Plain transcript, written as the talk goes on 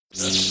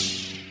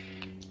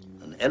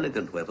An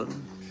elegant weapon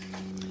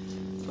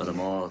for a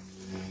more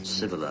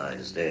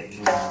civilized age.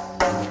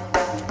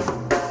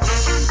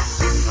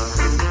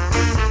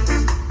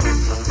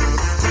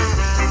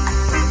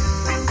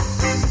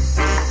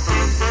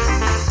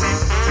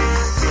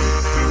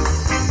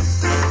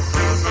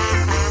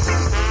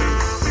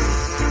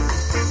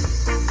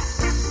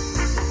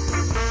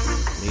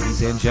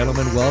 Ladies and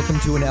gentlemen, welcome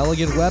to An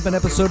Elegant Weapon,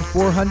 episode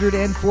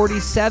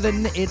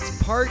 447.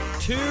 It's part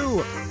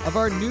 2 of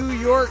our New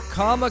York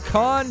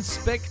Comic-Con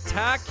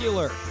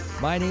Spectacular.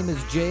 My name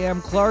is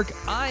J.M. Clark.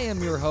 I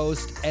am your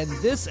host, and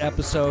this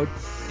episode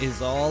is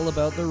all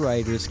about the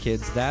writers,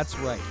 kids. That's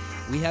right.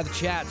 We have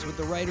chats with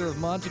the writer of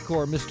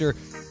Montecore, Mr.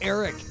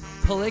 Eric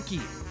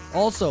Palicki.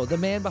 Also, the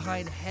man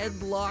behind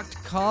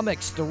Headlocked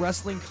Comics, the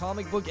wrestling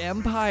comic book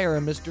empire,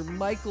 Mr.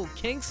 Michael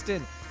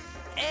Kingston.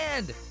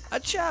 And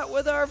a chat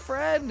with our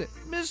friend,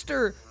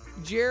 Mr.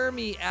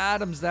 Jeremy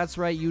Adams. That's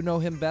right, you know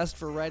him best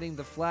for writing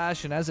The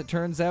Flash, and as it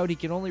turns out, he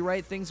can only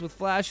write things with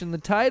Flash in the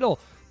title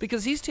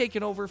because he's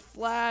taken over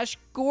Flash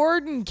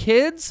Gordon,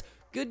 kids.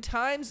 Good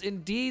times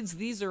indeed.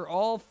 These are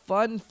all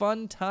fun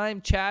time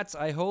chats.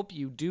 I hope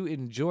you do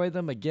enjoy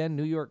them. Again,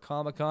 New York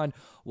Comic-Con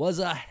was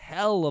a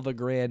hell of a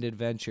grand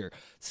adventure.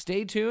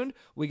 Stay tuned.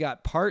 We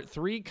got part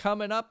 3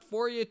 coming up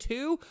for you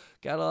too.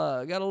 Got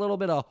a little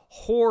bit of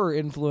horror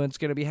influence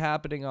going to be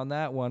happening on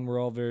that one. We're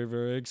all very,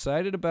 very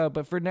excited about.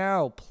 But for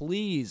now,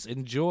 please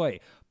enjoy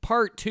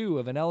part 2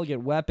 of An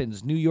Elegant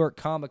Weapons New York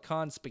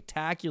Comic-Con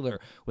Spectacular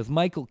with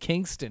Michael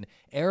Kingston,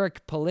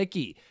 Eric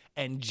Palicki,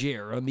 and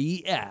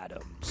Jeremy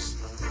Adams.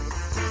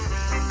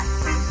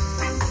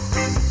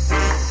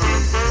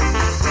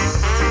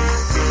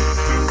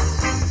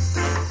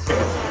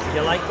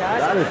 You like that?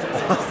 That is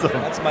awesome.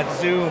 That's my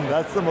Zoom.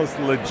 That's the most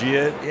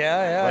legit.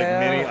 Yeah.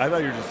 Mini. I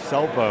thought you were just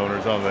cell phone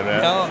or something.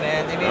 Man. No,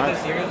 man, they made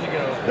this years ago.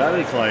 That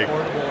is like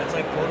portable. It's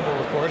like portable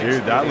recording.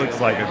 Dude, that studio.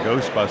 looks like a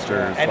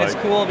Ghostbusters. And it's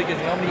cool because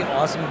you know how many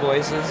awesome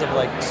voices have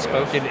like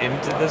spoken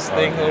into this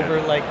thing over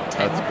like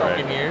 10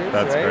 fucking years.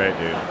 That's right? great,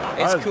 dude.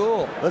 It's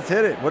cool. Let's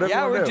hit it. Whatever.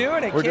 Yeah, we're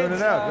doing it. We're kids. doing it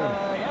now.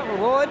 Yeah, we're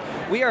rolling.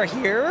 We are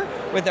here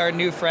with our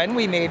new friend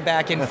we made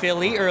back in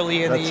Philly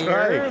early in the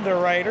year. Right. The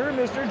writer,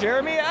 Mr.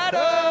 Jeremy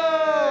Adams.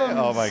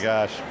 Oh my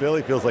gosh,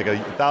 Philly feels like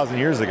 1,000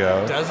 years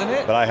ago. Doesn't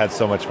it? But I had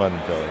so much fun in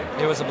Philly.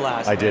 It was a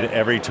blast. I did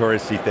every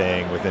touristy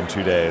thing within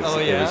 2 days. Oh,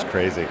 yeah? It was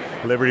crazy.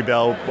 Liberty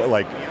Bell,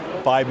 like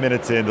 5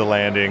 minutes into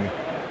landing.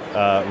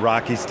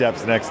 Rocky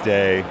Steps next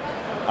day.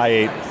 I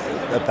ate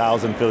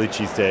 1,000 Philly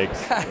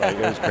cheesesteaks. Like,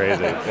 it was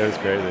crazy. It was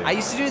crazy. I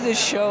used to do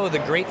this show, the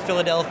Great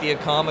Philadelphia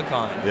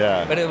Comic-Con.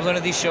 Yeah. But it was one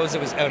of these shows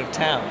that was out of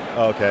town.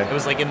 Oh, okay. It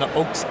was like in the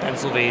Oaks,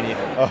 Pennsylvania.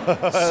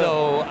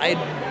 So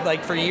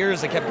for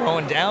years I kept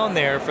going down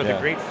there for the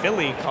Great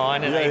Philly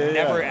Con, and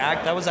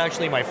that was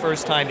actually my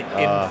first time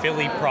in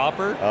Philly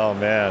proper. Oh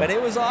man. But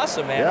it was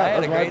awesome, man. Yeah, I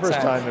had that a was my great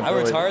first time in I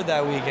worked Philly. hard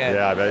that weekend.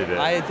 Yeah, I bet you did.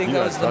 I think You that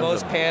got was the tons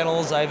most of-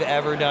 panels I've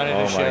ever done in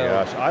a show. Oh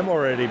my gosh, I'm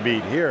already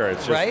beat here.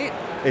 It's just Right?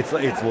 It's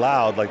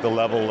loud, like the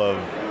level of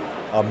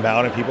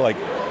amount of people. Like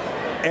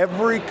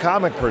every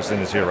comic person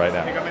is here right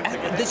now.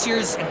 This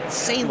year's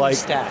insanely Like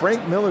stacked.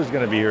 Frank Miller's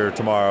going to be here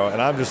tomorrow, and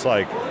I'm just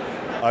like,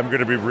 I'm going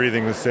to be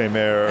breathing the same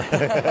air.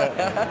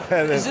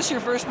 Is this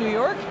your first New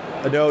York?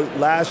 No,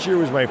 last year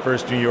was my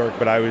first New York,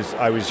 but I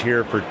was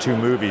here for 2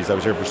 movies. I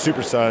was here for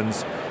Super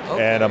Sons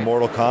and a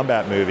Mortal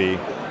Kombat movie,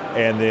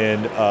 and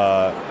then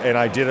and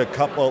I did a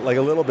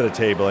little bit of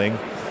tabling,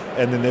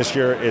 and then this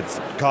year it's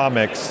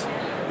comics.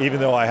 Even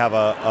though I have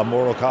a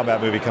Mortal Kombat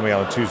movie coming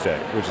out on Tuesday,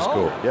 which is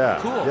cool. Yeah,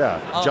 cool. Yeah,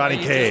 Johnny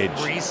are you Cage.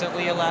 Just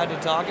recently allowed to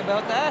talk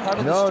about that? How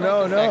did the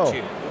No. strike affect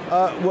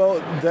you?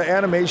 Well, the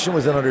animation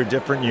was under a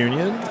different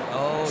union.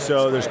 Oh,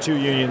 so there's 2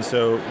 unions.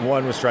 So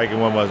one was striking,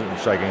 one wasn't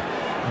striking.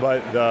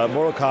 But the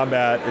Mortal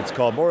Kombat, it's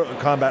called Mortal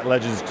Kombat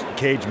Legends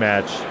Cage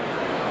Match.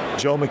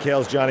 Joel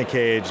McHale's Johnny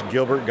Cage,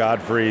 Gilbert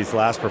Gottfried's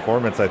last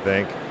performance, I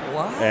think.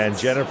 What? And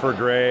Jennifer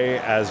Grey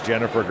as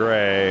Jennifer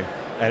Grey.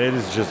 And it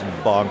is just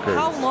bonkers.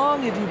 How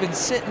long have you been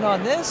sitting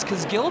on this?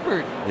 Because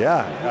Gilbert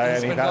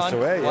and he passed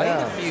away. Quite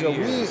Yeah. a few So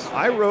years.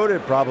 I wrote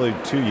it probably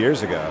 2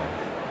 years ago,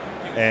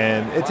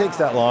 and it takes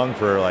that long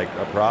for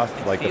the process.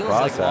 Feels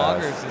like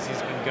longer since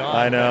he's been gone.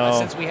 I know.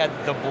 Since we had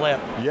the blip.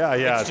 Yeah.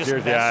 It's just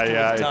Seriously, messed with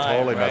It time,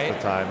 totally right? messed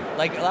with time.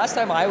 Like last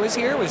time I was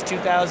here was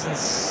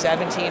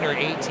 2017 or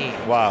 18.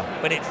 Wow.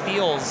 But it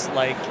feels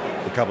like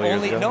A couple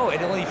years ago. No,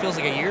 it only feels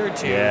like a year or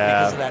 2 Yeah.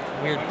 because of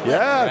that weird blip.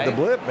 Yeah, right? the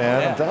blip,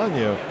 man. Yeah. I'm telling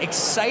you.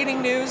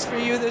 Exciting news for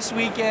you this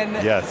weekend.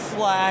 Yes.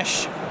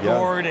 Flash Yeah.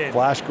 Gordon.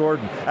 Flash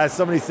Gordon. As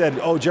somebody said,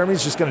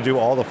 Jeremy's just going to do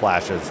all the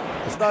flashes.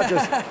 It's not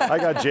just, I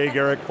got Jay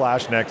Garrick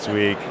Flash next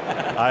week.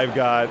 I've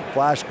got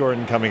Flash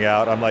Gordon coming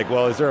out. I'm like,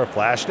 well, is there a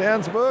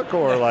Flashdance book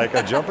or like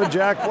a Jumpin'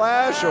 Jack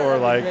Flash or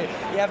like...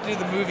 You have to do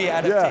the movie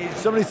adaptation.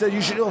 Yeah, somebody said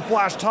you should do a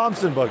Flash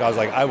Thompson book. I was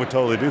like, I would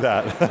totally do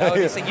that. No,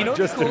 it's like, you know,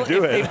 just what'd be to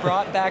cool do if it. they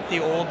brought back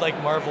the old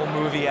like Marvel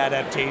movie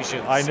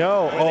adaptations. I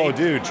know. where they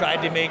Dude,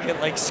 tried to make it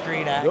like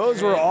screen accurate.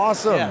 those were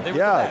awesome. Yeah, they were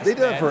the best, they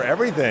did it man. for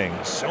everything.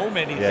 So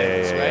many Yeah,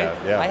 things, yeah,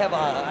 right? yeah. I have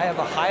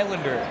a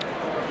Highlander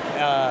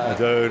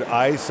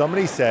Dude,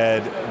 somebody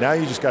said, now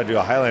you just got to do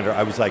a Highlander.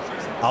 I was like,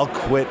 I'll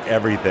quit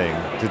everything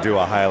to do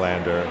a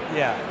Highlander.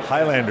 Yeah.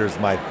 Highlander's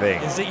my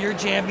thing. Is it your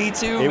jam? Me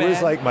too, It man.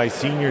 was like my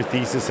senior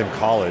thesis in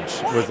college.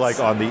 What? Was like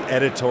on the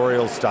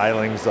editorial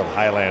stylings of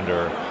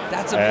Highlander.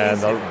 That's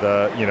amazing. And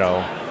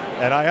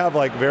and I have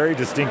like very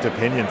distinct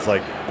opinions.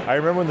 Like I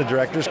remember when the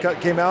director's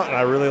cut came out, and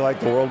I really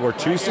liked the World War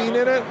II scene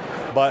in it,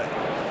 but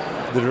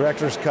the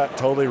director's cut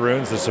totally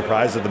ruins the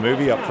surprise of the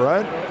movie up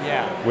front.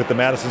 Yeah. With the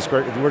Madison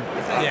Square.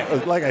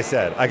 Like I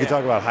said, I could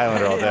talk about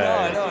Highlander all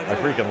day. No. I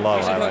freaking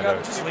love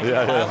Highlander.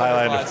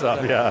 Highlander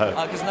stuff.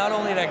 Yeah. Because not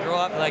only did I grow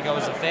up like I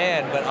was a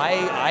fan, but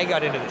I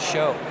got into the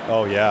show.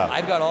 Oh yeah.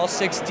 I've got all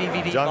 6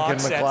 DVD Duncan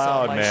box sets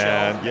MacLeod, on my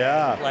man. shelf.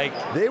 Yeah.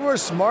 Like they were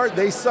smart.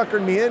 They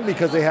suckered me in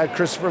because they had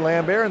Christopher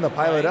Lambert in the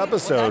pilot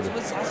episode. Well,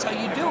 that's how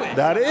you do it.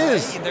 That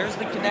is. Right? There's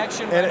the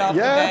connection right off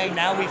the bang.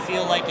 Now we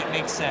feel like it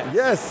makes sense.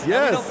 Yes.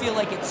 Now we don't feel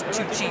like it's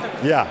too cheap.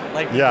 Yeah.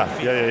 Like Yeah.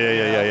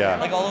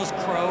 Like all those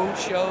Crow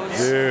shows.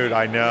 Dude,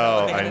 I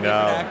know.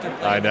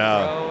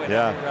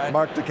 Yeah.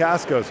 Mark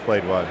Dacascos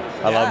played one.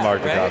 I love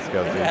Mark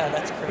Dacascos. Dude. Yeah,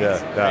 that's crazy.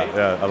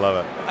 Yeah. I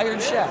love it. Iron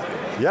Chef.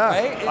 Yeah,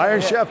 right?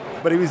 Iron Chef.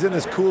 But he was in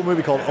this cool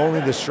movie called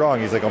Only the Strong.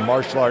 He's like a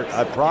martial art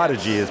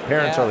prodigy. His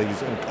parents are like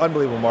these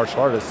unbelievable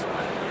martial artists.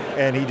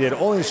 And he did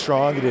Only the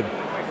Strong. He did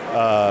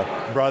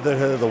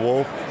Brotherhood of the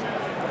Wolf.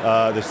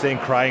 The same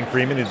Crying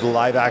Freeman. He did the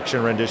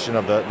live-action rendition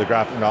of the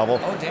graphic novel.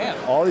 Oh, damn.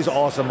 All these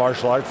awesome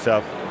martial arts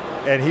stuff.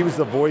 And he was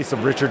the voice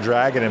of Richard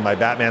Dragon in my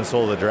Batman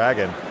Soul of the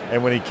Dragon.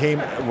 And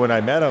when I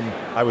met him,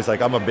 I was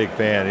like, I'm a big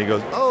fan. And he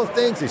goes, oh,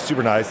 thanks. He's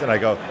super nice. And I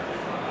go,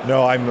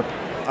 no, I'm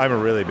a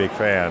really big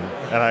fan.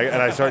 And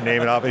I start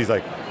naming off, and he's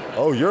like,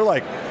 oh, you're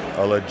like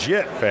a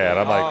legit fan.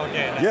 I'm like,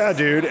 yeah,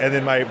 dude. And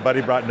then my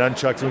buddy brought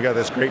nunchucks, and we got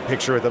this great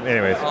picture with him.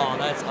 Anyways,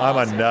 that's awesome. I'm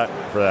a nut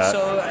for that.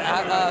 So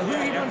who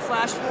are you doing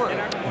Flash for?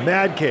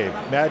 Mad Cave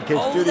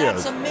Studios.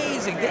 That's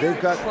amazing. They're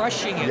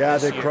crushing it. Yeah,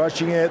 they're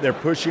crushing it. They're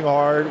pushing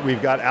hard.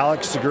 We've got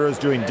Alex Segura's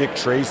doing Dick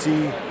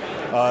Tracy.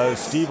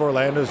 Steve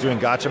Orlando's doing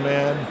Gotcha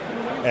Man.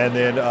 And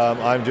then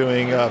I'm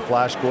doing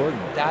Flash Gordon.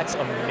 That's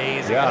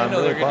amazing. Yeah, I didn't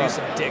know they were going to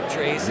pumped. do some Dick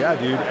Tracy. Yeah,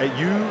 dude.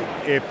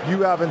 If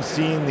you haven't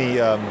seen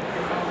the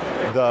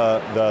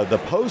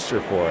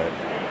poster for it,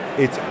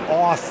 it's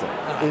awesome.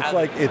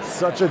 It's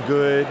such a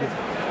good.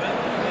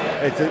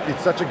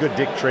 It's such a good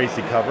Dick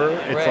Tracy cover.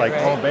 It's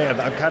oh man,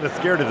 I'm kind of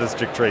scared of this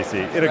Dick Tracy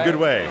in a good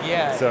way.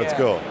 Yeah. So it's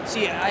cool.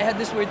 See, I had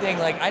this weird thing.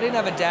 Like, I didn't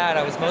have a dad.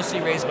 I was mostly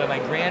raised by my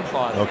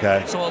grandfather.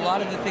 Okay. So a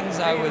lot of the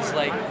things I was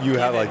like. You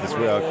have like this.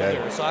 Okay.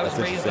 Older. So I was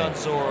That's raised on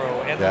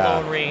Zorro and the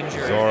Lone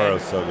Ranger.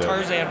 Zorro's so good.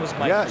 Tarzan was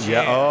my jam.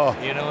 Yeah. Oh.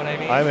 You know what I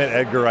mean? I'm an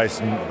Edgar Rice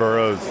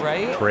Burroughs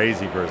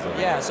crazy person.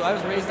 Yeah. So I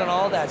was raised on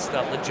all that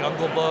stuff. The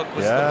Jungle Book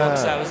was the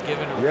books I was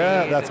given to read.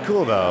 Yeah, that's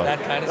cool though.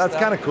 That kind of stuff.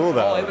 That's kind of cool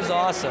though. Oh, it was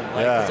awesome.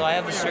 So I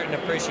have a certain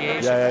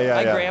appreciation.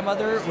 My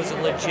grandmother was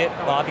a legit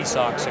Bobby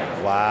Soxer.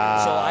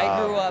 Wow. So I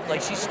grew up,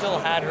 like, she still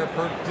had her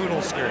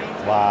poodle skirt.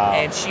 Wow.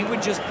 And she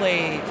would just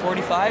play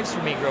 45s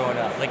for me growing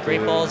up. Like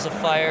Great Balls of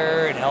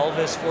Fire and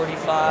Elvis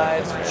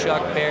 45s and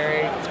Chuck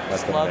Berry.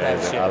 Just love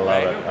that shit. I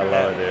love it. I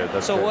love it, dude.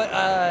 That's so great. what,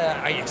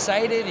 are you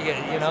excited?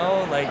 You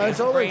know, like, I'm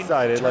totally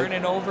excited.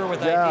 Turning over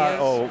with ideas? Yeah,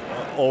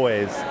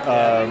 always.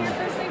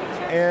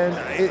 And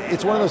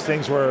it's one of those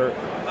things where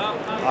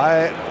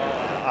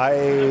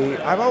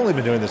I've only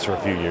been doing this for a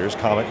few years,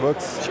 comic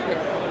books. Sure.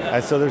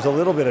 And so there's a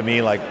little bit of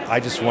me, like, I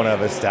just want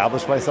to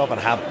establish myself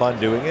and have fun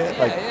doing it.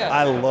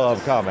 I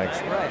love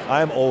comics. Right.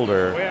 I'm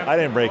older. I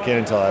didn't break in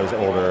until I was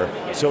older.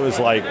 So it was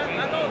like,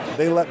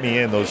 they let me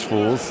in, those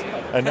fools.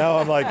 And now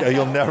I'm like,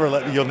 you'll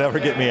never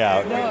get me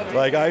out.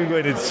 Like, I'm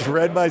going to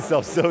spread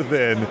myself so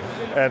thin.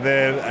 And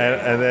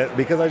then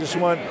because I just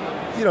want,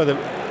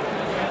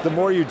 the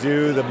more you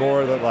do, the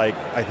more that, like,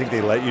 I think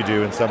they let you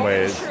do in some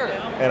ways. Sure.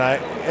 And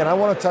I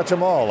want to touch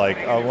them all. Like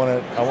I'm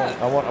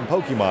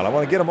Pokemon. I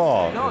want to get them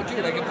all. No,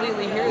 dude, I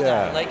completely hear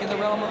that. Like in the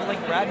realm of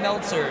like Brad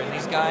Meltzer and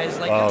these guys,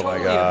 like they're totally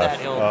of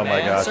that ilk, man.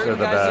 My gosh, certain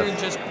they're the guys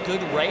best. are just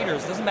good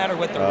writers. Doesn't matter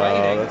what they're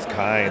writing. Oh, that's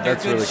kind. They're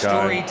That's good really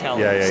kind.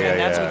 storytellers. Yeah. And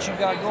that's what you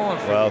got going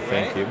for you. Well,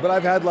 thank you. But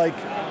I've had like.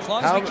 As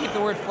long as we keep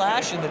the word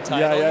Flash in the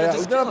title,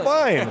 Then I'm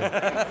fine.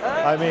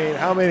 I mean,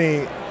 how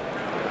many?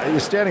 You're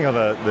standing on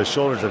the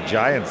shoulders of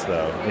giants,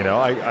 though.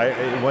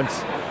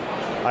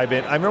 I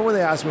remember when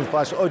they asked me with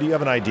Flash, do you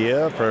have an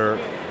idea for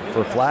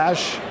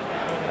Flash?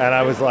 And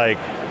I was like,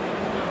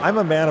 I'm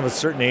a man of a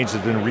certain age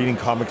that's been reading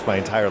comics my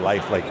entire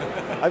life. Like,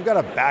 I've got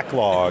a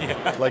backlog,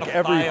 like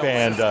every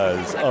fan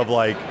does, of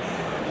like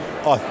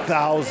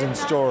 1,000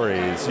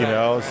 stories,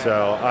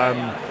 So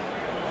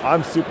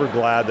I'm super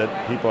glad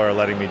that people are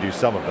letting me do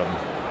some of them.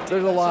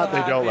 There's a lot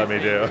they don't let me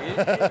do.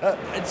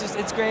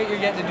 It's great you're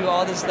getting to do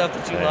all this stuff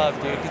that you love,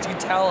 dude, because you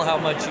tell how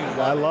much you love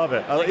it. I love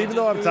it. Like, even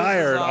though I'm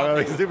tired, I'm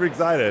like super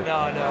excited.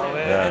 No,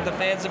 and the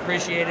fans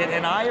appreciate it,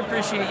 and I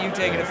appreciate you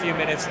taking a few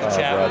minutes to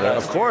chat with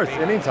us. Of course,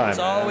 anytime. It's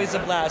always a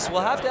blast.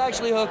 We'll have to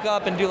actually hook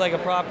up and do like a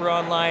proper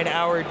online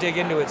hour dig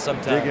into it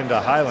sometime. Dig into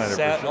Highlander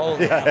for sure.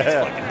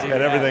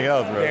 And everything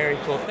else, bro. Very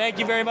cool. Thank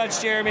you very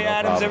much, Jeremy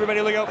Adams. Problem.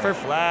 Everybody look out for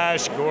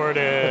Flash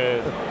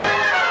Gordon.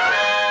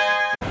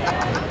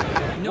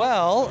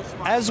 Well,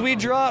 as we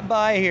drop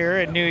by here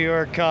at New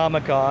York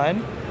Comic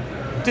Con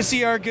to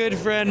see our good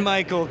friend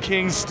Michael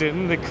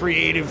Kingston, the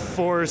creative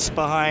force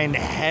behind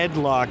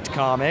Headlocked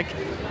Comic,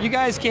 you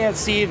guys can't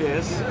see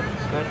this,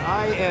 but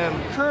I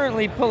am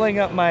currently pulling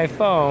up my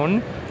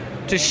phone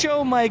to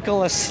show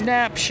Michael a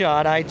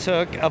snapshot I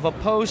took of a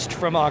post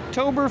from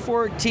October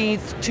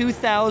 14th,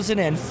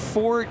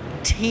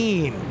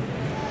 2014.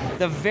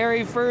 The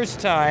very first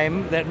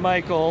time that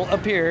Michael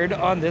appeared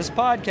on this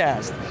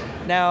podcast.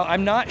 Now,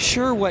 I'm not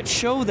sure what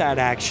show that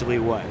actually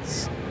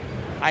was.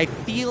 I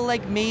feel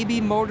like maybe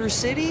Motor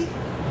City?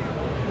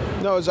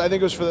 No, I think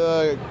it was for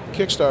the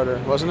Kickstarter,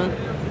 wasn't it?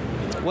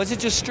 Was it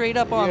just straight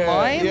up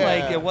online? Yeah.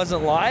 Like it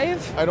wasn't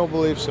live? I don't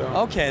believe so.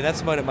 Okay,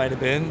 that's what it might have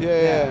been.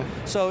 Yeah.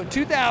 So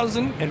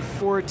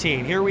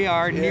 2014, here we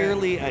are,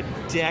 nearly a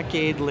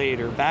decade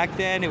later. Back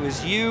then, it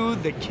was you,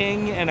 the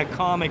king, and a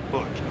comic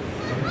book.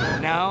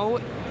 Now,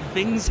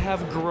 things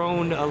have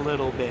grown a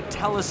little bit.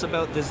 Tell us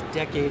about this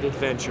decade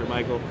adventure,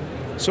 Michael.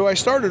 So I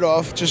started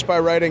off just by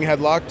writing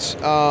Headlocked,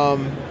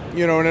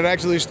 and it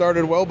actually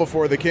started well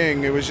before The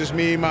King. It was just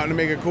me wanting to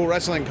make a cool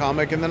wrestling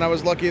comic, and then I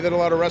was lucky that a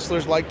lot of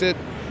wrestlers liked it.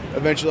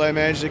 Eventually I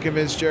managed to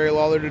convince Jerry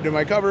Lawler to do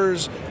my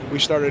covers. We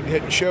started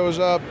hitting shows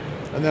up,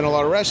 and then a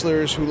lot of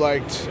wrestlers who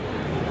liked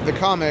the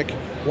comic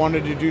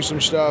wanted to do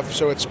some stuff,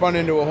 so it spun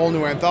into a whole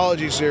new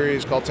anthology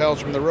series called Tales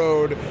from the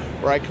Road,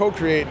 where I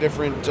co-create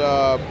different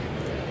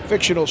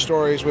fictional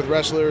stories with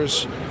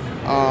wrestlers.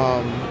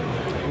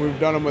 We've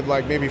done them with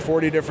like maybe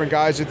 40 different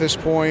guys at this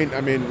point.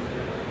 I mean,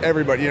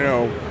 everybody,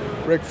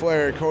 Ric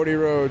Flair, Cody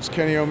Rhodes,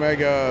 Kenny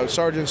Omega,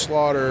 Sergeant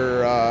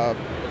Slaughter,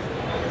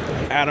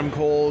 Adam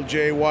Cole,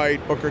 Jay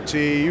White, Booker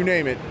T, you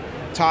name it.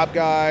 Top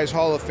guys,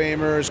 Hall of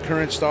Famers,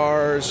 current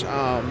stars,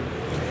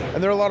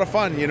 and they're a lot of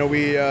fun.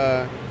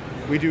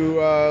 We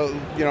do.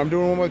 I'm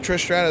doing one with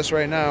Trish Stratus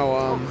right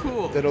now.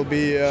 Cool. That'll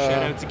be.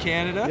 Shout out to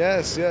Canada.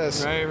 Yes.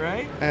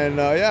 Right. And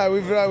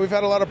we've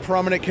had a lot of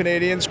prominent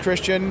Canadians,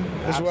 Christian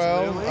as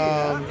Absolutely,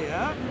 well.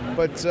 yeah.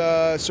 But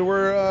so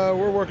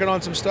we're working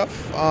on some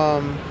stuff.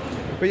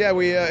 But yeah,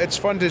 it's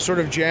fun to sort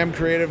of jam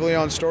creatively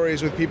on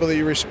stories with people that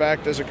you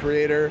respect as a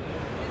creator.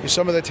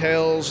 Some of the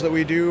tales that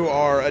we do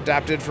are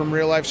adapted from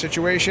real life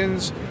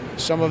situations.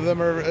 Some of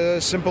them are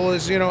as simple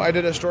as, I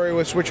did a story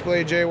with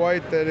Switchblade Jay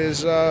White that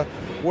is,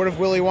 what if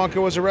Willy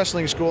Wonka was a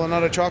wrestling school and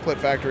not a chocolate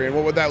factory, and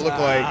what would that look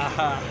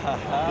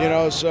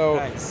like? So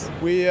nice.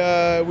 We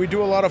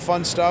do a lot of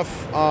fun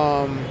stuff,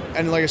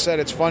 and like I said,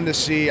 it's fun to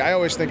see. I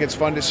always think it's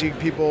fun to see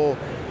people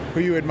who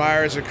you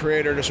admire as a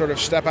creator to sort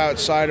of step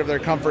outside of their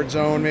comfort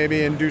zone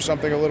maybe and do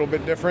something a little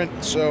bit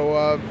different.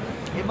 So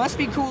it must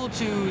be cool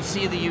to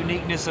see the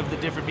uniqueness of the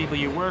different people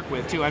you work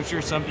with, too. I'm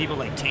sure some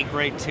people take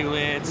right to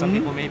it. Some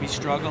people maybe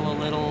struggle a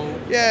little.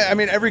 Yeah, I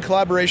mean, every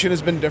collaboration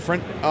has been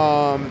different.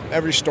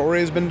 Every story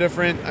has been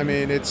different. I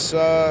mean, it's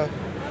a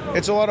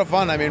lot of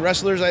fun. I mean,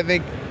 wrestlers, I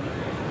think,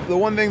 the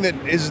one thing that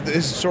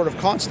is sort of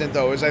constant,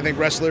 though, is I think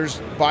wrestlers,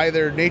 by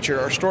their nature,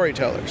 are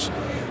storytellers.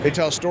 They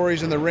tell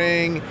stories in the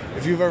ring.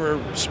 If you've ever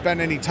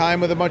spent any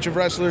time with a bunch of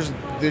wrestlers,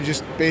 they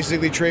just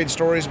basically trade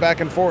stories back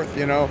and forth,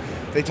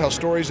 They tell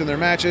stories in their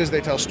matches.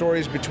 They tell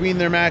stories between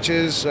their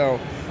matches.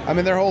 So, I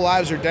mean, their whole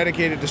lives are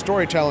dedicated to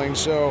storytelling.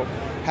 So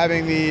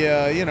having the,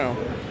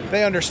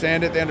 they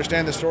understand it. They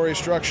understand the story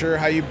structure,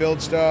 how you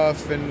build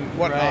stuff and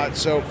whatnot. Right.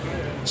 So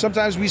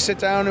sometimes we sit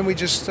down and we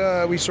just,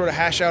 we sort of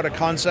hash out a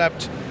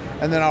concept,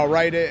 and then I'll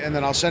write it, and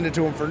then I'll send it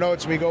to them for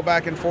notes. We go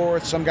back and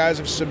forth. Some guys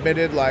have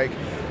submitted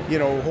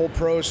whole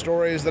prose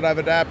stories that I've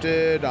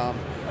adapted.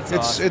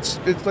 Awesome. It's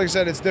like I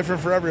said, it's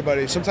different for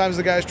everybody. Sometimes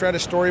the guys try to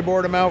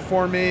storyboard them out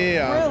for me.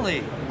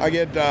 Really? I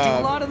get. Do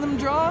a lot of them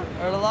draw,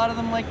 or a lot of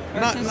them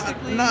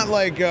artistically? Not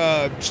like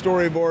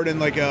storyboard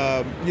in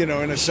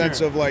in a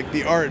sense of like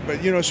the art,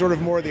 but sort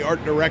of more the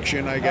art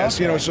direction, I guess.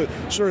 Okay. So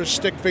sort of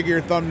stick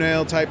figure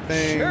thumbnail type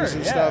things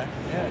and stuff.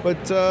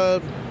 Yeah.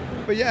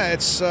 But yeah,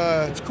 it's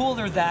cool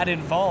they're that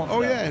involved.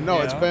 Oh yeah, no,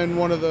 it's been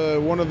one of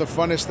the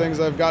funnest things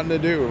I've gotten to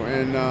do,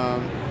 and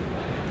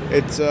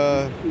it's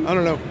I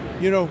don't know,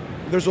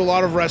 there's a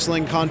lot of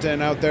wrestling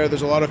content out there.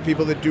 There's a lot of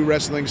people that do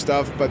wrestling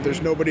stuff, but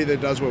there's nobody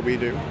that does what we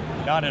do.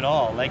 Not at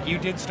all. Like, you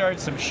did start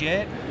some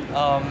shit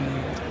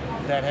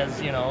that has,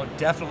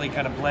 definitely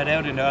kind of bled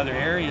out into other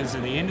areas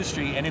in the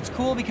industry, and it's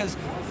cool because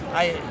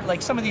I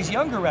like some of these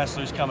younger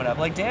wrestlers coming up,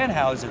 like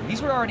Danhausen.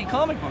 These were already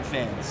comic book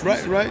fans.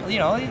 Right.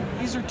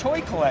 These are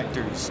toy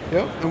collectors.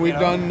 Yep, and we've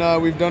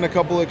done a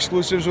couple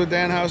exclusives with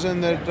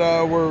Danhausen that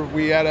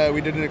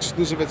we did an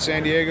exclusive at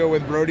San Diego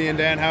with Brody and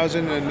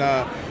Danhausen, and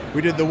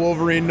we did the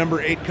Wolverine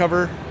number 8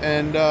 cover,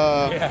 and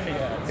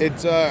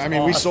it's I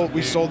mean, awesome,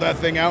 we sold that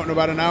thing out in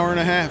about an hour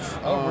and a half.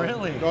 Oh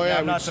really? Oh yeah,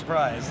 I'm not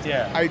surprised.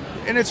 Yeah.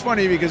 And it's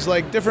funny because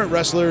like different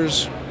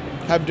wrestlers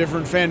have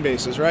different fan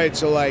bases, right?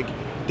 So like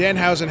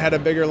Danhausen had a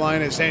bigger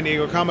line at San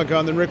Diego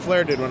Comic-Con than Ric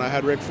Flair did when I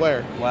had Ric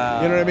Flair.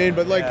 Wow. You know what I mean?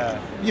 But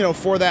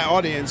for that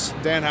audience,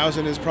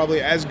 Danhausen is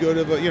probably as good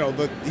of a,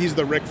 he's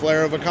the Ric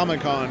Flair of a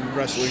Comic-Con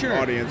wrestling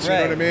audience. Right.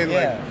 You know what I mean?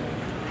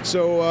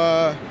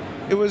 Yeah.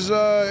 It was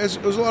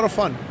a lot of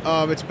fun.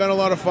 It's been a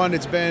lot of fun.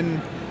 It's been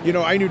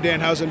I knew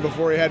Danhausen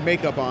before he had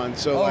makeup on.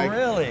 So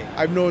really?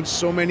 I've known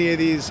so many of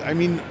these. I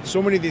mean,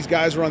 so many of these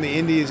guys were on the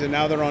indies, and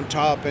now they're on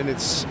top, and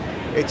it's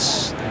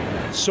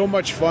so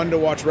much fun to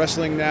watch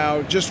wrestling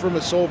now, just from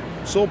a soul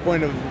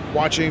point of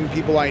watching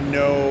people I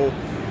know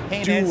do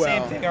man,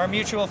 well. Same thing. Our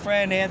mutual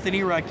friend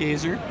Anthony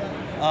Rutgazer.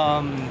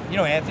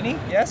 Anthony?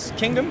 Yes,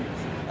 Kingdom.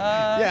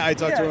 I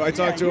talk to him. I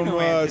talk to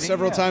him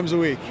several times a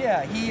week.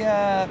 Yeah, he.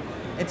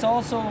 It's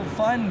also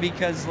fun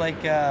because, where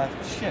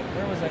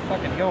was I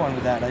fucking going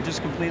with that? I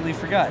just completely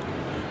forgot.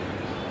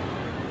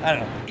 I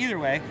don't know. Either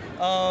way.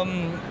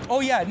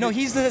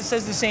 He says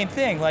the same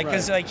thing.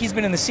 Because he's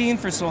been in the scene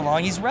for so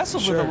long, he's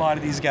wrestled with a lot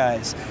of these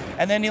guys,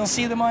 and then you'll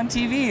see them on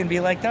TV and be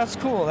like, "That's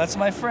cool. That's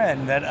my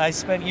friend that I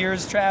spent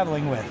years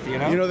traveling with."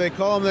 They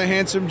call him the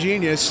handsome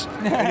genius,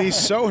 and he's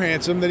so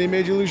handsome that he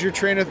made you lose your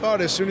train of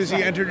thought as soon as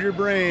he entered your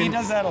brain. He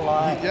does that a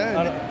lot.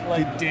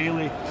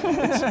 Daily.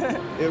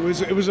 It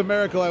was a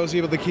miracle I was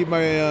able to keep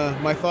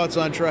my thoughts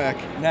on track.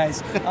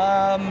 Nice.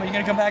 Are you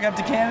gonna come back up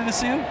to Canada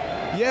soon?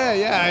 Yeah,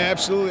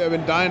 absolutely. I've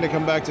been dying to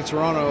come back to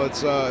Toronto.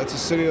 It's a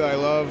city that I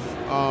love.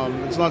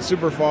 It's not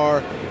super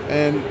far,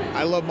 and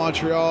I love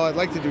Montreal. I'd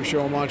like to do a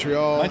show in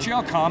Montreal.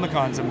 Montreal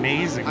Comic-Con's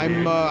amazing.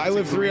 I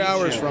live 3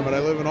 hours from it. I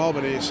live in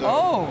Albany, so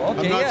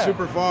I'm not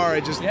super far.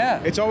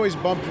 It's always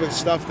bumped with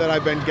stuff that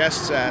I've been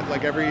guests at.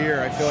 Like every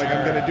year, I feel like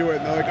I'm going to do it,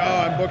 and they're like,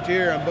 "Oh, I'm booked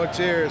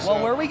here." So.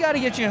 Well, where we got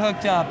to get you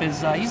hooked up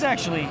is he's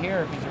actually here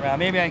if he's around.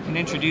 Maybe I can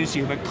introduce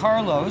you. But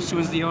Carlos, who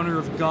is the owner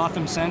of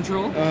Gotham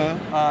Central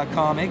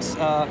Comics.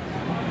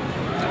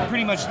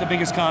 Pretty much the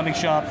biggest comic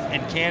shop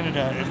in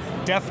Canada,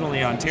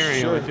 definitely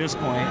Ontario at this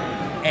point.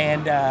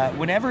 And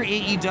whenever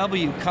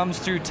AEW comes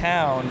through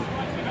town,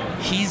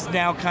 he's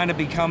now kind of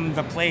become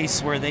the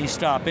place where they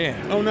stop in.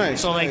 Oh,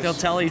 nice. So they'll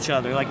tell each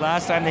other. Like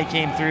last time they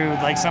came through,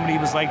 somebody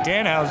was like,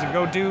 "Danhausen,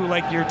 go do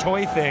your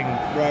toy thing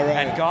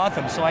at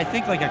Gotham." So I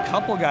think a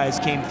couple guys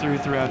came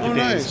throughout the days.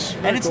 Nice.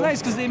 And it's nice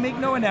because they make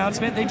no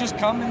announcement. They just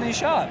come and they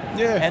shop.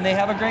 Yeah. And they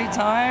have a great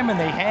time and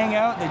they hang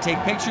out. They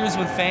take pictures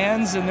with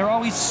fans and they're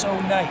always so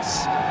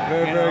nice.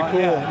 Very cool.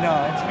 Yeah,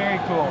 no, it's very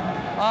cool.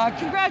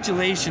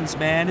 Congratulations,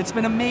 man. It's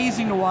been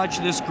amazing to watch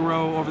this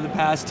grow over the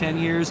past 10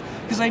 years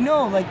because I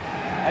know,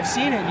 I've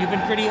seen it. You've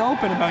been pretty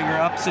open about your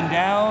ups and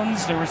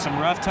downs. There were some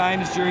rough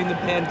times during the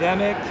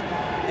pandemic.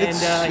 And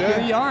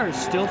here you are,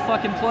 still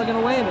fucking plugging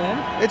away,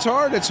 man. It's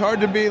hard. It's hard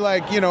to be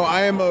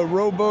I am a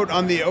rowboat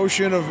on the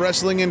ocean of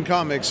wrestling and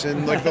comics,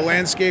 and the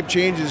landscape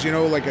changes.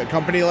 A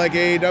company like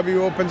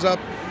AEW opens up,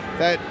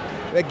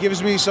 that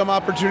gives me some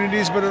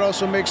opportunities, but it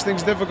also makes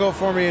things difficult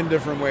for me in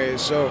different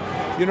ways. So,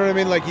 you know what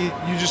I mean?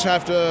 You just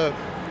have to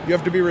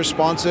be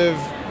responsive.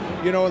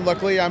 And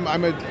luckily I'm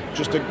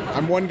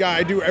one guy.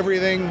 I do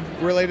everything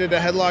related to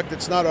headlock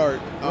that's not art.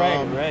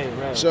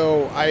 Right.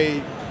 So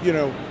I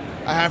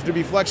have to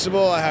be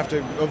flexible. I have to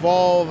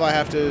evolve. I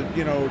have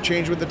to,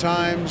 change with the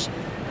times,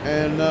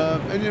 and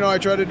I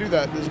try to do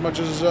that as much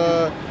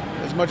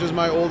as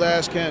my old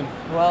ass can.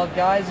 Well,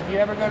 guys, if you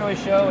ever go to a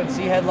show and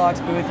see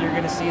Headlock's booth, you're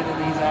going to see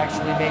that he's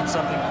actually made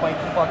something quite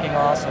fucking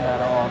awesome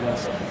out of all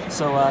this.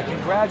 So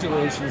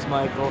congratulations,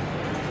 Michael.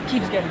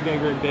 Keeps getting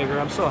bigger and bigger.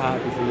 I'm so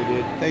happy for you,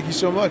 dude. Thank you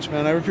so much,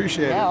 man. I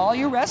appreciate it. Yeah, all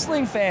you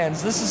wrestling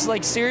fans, this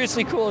is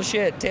seriously cool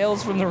shit.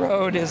 Tales from the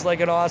Road is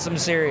an awesome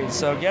series.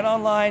 So get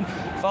online,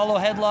 follow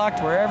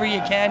Headlocked wherever you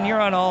can. You're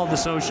on all the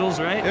socials,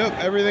 right? Yep,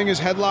 everything is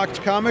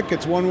Headlocked Comic.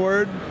 It's one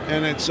word,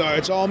 and it's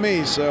all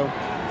me. So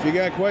if you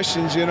got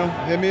questions,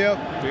 hit me up.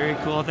 Very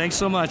cool. Thanks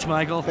so much,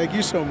 Michael. Thank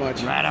you so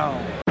much. Right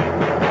on.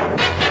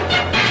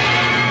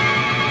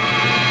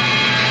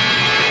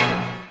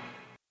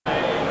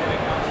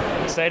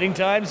 Exciting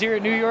times here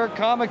at New York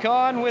Comic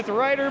Con with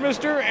writer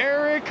Mr.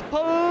 Eric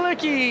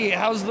Palicki.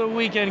 How's the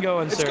weekend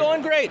going, sir? It's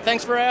going great.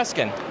 Thanks for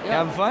asking.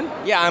 Having fun?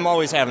 Yeah, I'm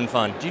always having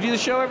fun. Do you do the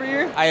show every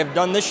year? I have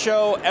done this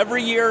show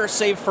every year,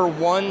 save for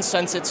one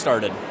since it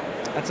started.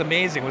 That's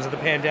amazing. Was it the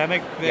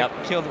pandemic that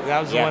killed it? That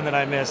was the one that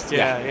I missed.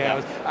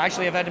 Yeah. I've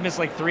had to miss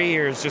 3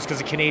 years just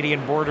because of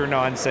Canadian border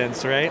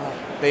nonsense, right?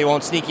 They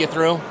won't sneak you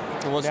through?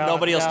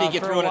 Nobody will sneak you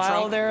through in a trunk? For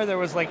a while there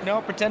was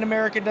no, pretend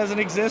America doesn't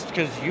exist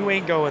because you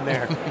ain't going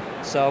there.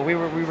 So we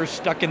were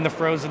stuck in the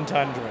frozen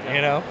tundra,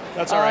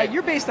 That's all right.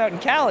 You're based out in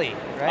Cali,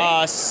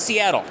 right?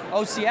 Seattle.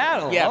 Oh,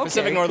 Seattle. Yeah, okay,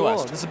 Pacific Northwest.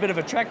 Cool. This is a bit of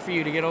a trek for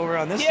you to get over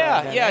on this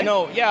side.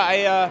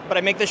 But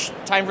I make this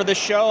time for this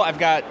show. I've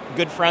got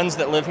good friends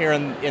that live here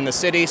in the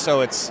city, so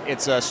it's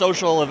a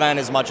social event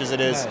as much as it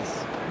is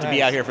to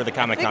be out here for the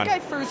Comic-Con. I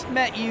think I first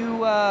met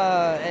you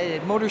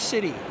at Motor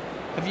City.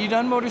 Have you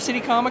done Motor City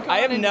Comic Con?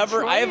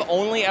 I have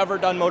only ever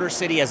done Motor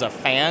City as a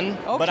fan,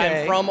 but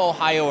I'm from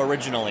Ohio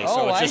originally,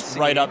 so it's just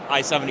right up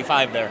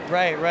I-75 there.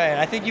 Right.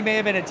 I think you may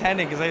have been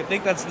attending because I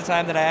think that's the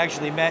time that I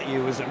actually met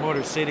you was at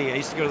Motor City. I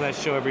used to go to that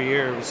show every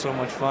year. It was so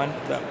much fun.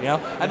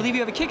 I believe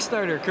you have a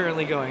Kickstarter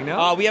currently going,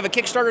 no? We have a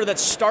Kickstarter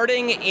that's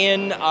starting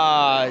in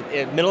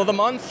middle of the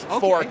month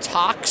for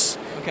Talks.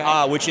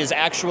 Which is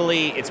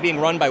it's being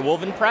run by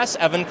Woven Press.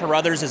 Evan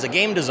Carruthers is a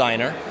game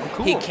designer. Oh,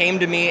 cool. He came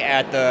to me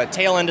at the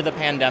tail end of the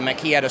pandemic.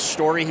 He had a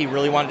story he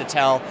really wanted to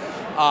tell.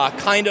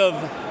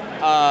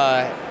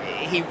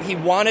 he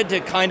wanted to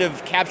kind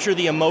of capture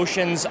the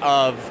emotions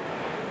of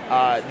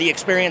the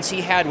experience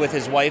he had with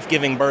his wife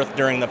giving birth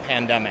during the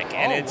pandemic,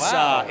 and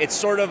it's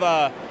sort of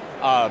a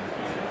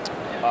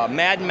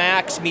Mad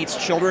Max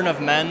meets Children of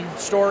Men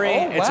story.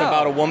 Oh, wow. It's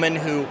about a woman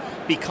who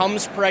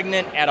becomes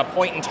pregnant at a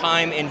point in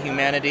time in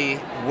humanity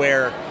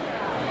where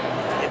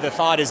the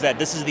thought is that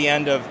this is the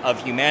end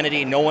of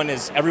humanity. Everyone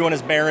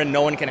is barren.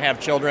 No one can have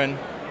children,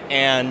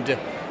 and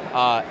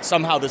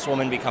somehow this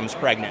woman becomes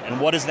pregnant. And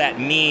what does that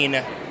mean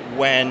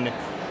when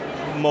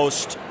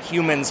most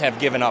humans have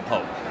given up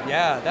hope?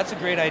 Yeah, that's a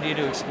great idea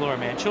to explore,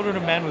 man. Children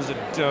of Men was a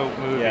dope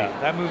movie. Yeah.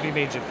 That movie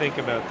made you think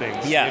about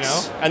things.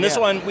 Yes. You know? And this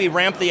one, we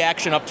ramped the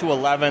action up to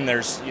 11.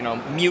 There's,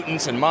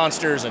 mutants and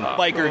monsters and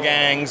biker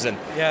gangs. And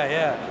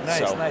Yeah.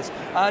 Nice, So. nice.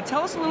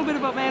 Tell us a little bit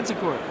about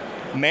Manticore.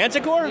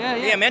 Manticore?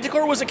 Yeah.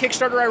 Manticore was a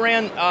Kickstarter I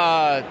ran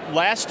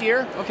last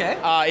year. Okay.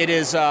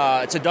 It's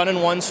a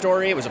done-in-one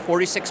story. It was a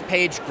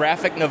 46-page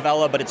graphic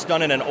novella, but it's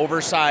done in an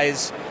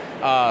oversized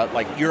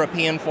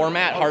European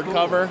format,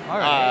 hardcover. Cool. All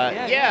right.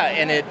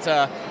 And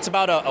it's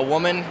about a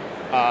woman,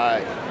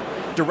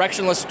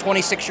 directionless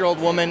 26-year-old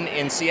woman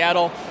in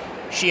Seattle.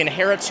 She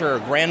inherits her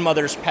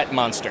grandmother's pet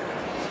monster.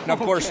 Now, of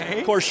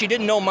course, she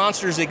didn't know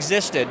monsters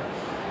existed,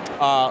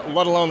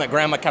 let alone that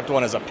grandma kept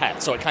one as a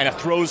pet. So it kind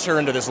of throws her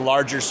into this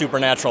larger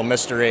supernatural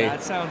mystery.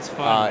 That sounds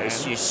fun, man.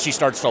 She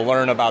starts to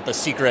learn about the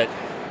secret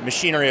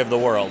machinery of the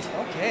world.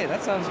 Okay,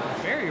 that sounds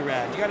very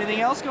rad. You got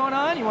anything else going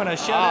on? You want to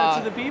shout out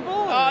to the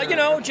people?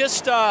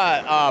 Just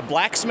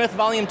Blacksmith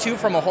Volume 2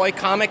 from Ahoy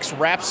Comics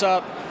wraps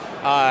up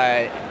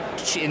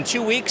in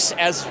 2 weeks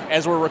as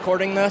we're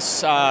recording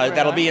this.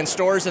 That'll be in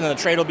stores, and then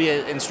the trade will be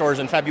in stores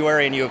in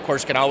February, and you, of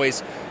course, can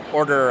always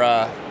order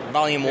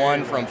Volume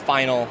 1 from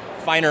finer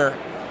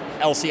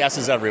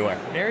LCSs everywhere.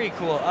 Very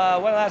cool.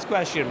 One last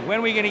question. When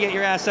are we going to get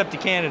your ass up to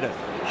Canada?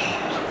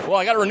 Well,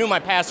 I got to renew my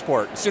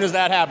passport. As soon as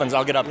that happens,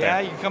 I'll get up there.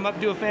 Yeah, you can come up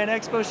and do a Fan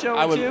Expo show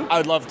or two? I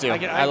would love to. I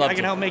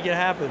can help make it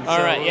happen. All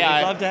right, yeah.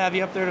 I'd love to have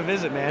you up there to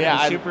visit, man. Yeah,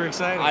 I'm super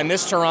excited. I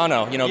miss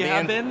Toronto. You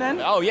have been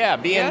then? Oh, yeah.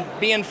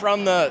 Being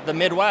from the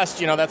Midwest,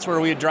 that's where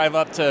we'd drive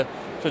up to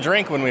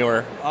drink when we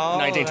were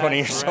 19, 20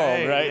 years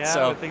old, right? Yeah,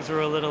 so things were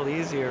a little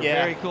easier.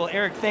 Yeah. Very cool.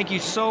 Eric, thank you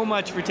so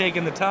much for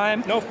taking the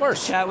time. No, of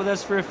course. To chat with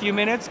us for a few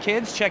minutes.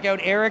 Kids, check out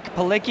Eric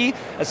Palicki,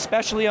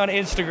 especially on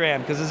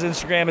Instagram, because his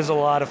Instagram is a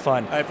lot of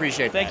fun. I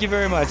appreciate that. Thank you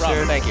very much, No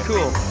problem. sir. Thank you.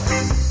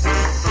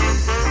 Cool.